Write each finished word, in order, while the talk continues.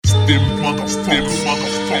Stim, motherfucker.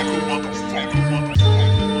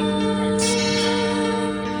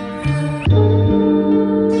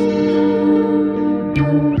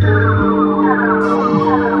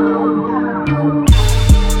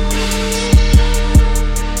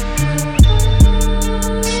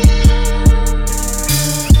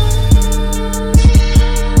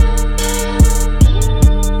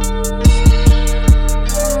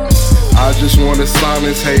 I just wanna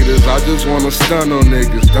silence haters, I just wanna stun on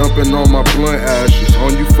niggas. Dumping on my blunt ashes,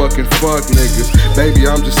 on you fucking fuck niggas. Baby,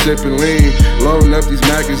 I'm just sipping lean, loading up these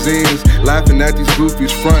magazines, laughing at these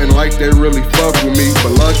goofies frontin' like they really fuck with me.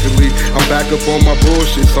 But luckily, I'm back up on my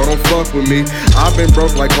bullshit, so don't fuck with me. I've been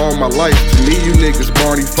broke like all my life, to me you niggas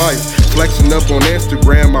Barney Fife. Flexing up on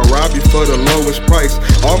Instagram, I rob you for the lowest price.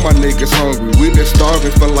 All my niggas hungry, we been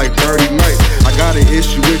starving for like 30 nights. I got an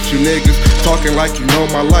issue with you niggas, talking like you know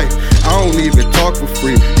my life. I don't even talk for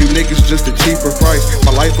free, you niggas just a cheaper price.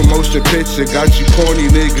 My life a motion picture, got you corny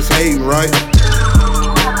niggas hating, right?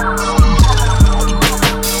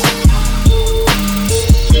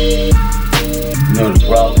 You know the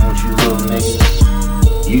problem with you little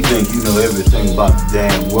niggas? You think you know everything about the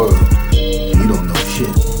damn world. You don't know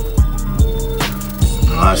shit.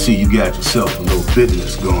 Now, I see you got yourself a little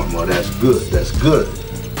business going. Well, that's good, that's good.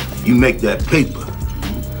 You make that paper.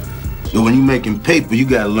 So when you making paper, you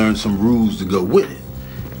gotta learn some rules to go with it.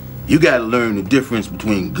 You gotta learn the difference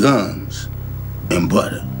between guns and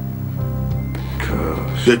butter.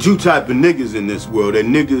 There are two type of niggas in this world. There are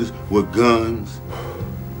niggas with guns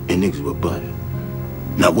and niggas with butter.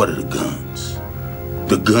 Now what are the guns?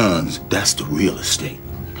 The guns, that's the real estate.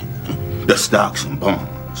 The stocks and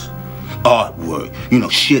bonds. Artwork, you know,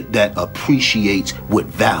 shit that appreciates with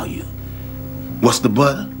value. What's the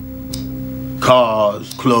butter?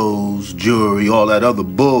 Cars, clothes, jewelry, all that other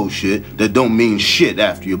bullshit that don't mean shit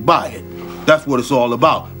after you buy it. That's what it's all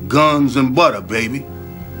about. Guns and butter, baby.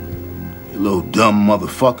 You little dumb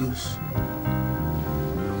motherfuckers.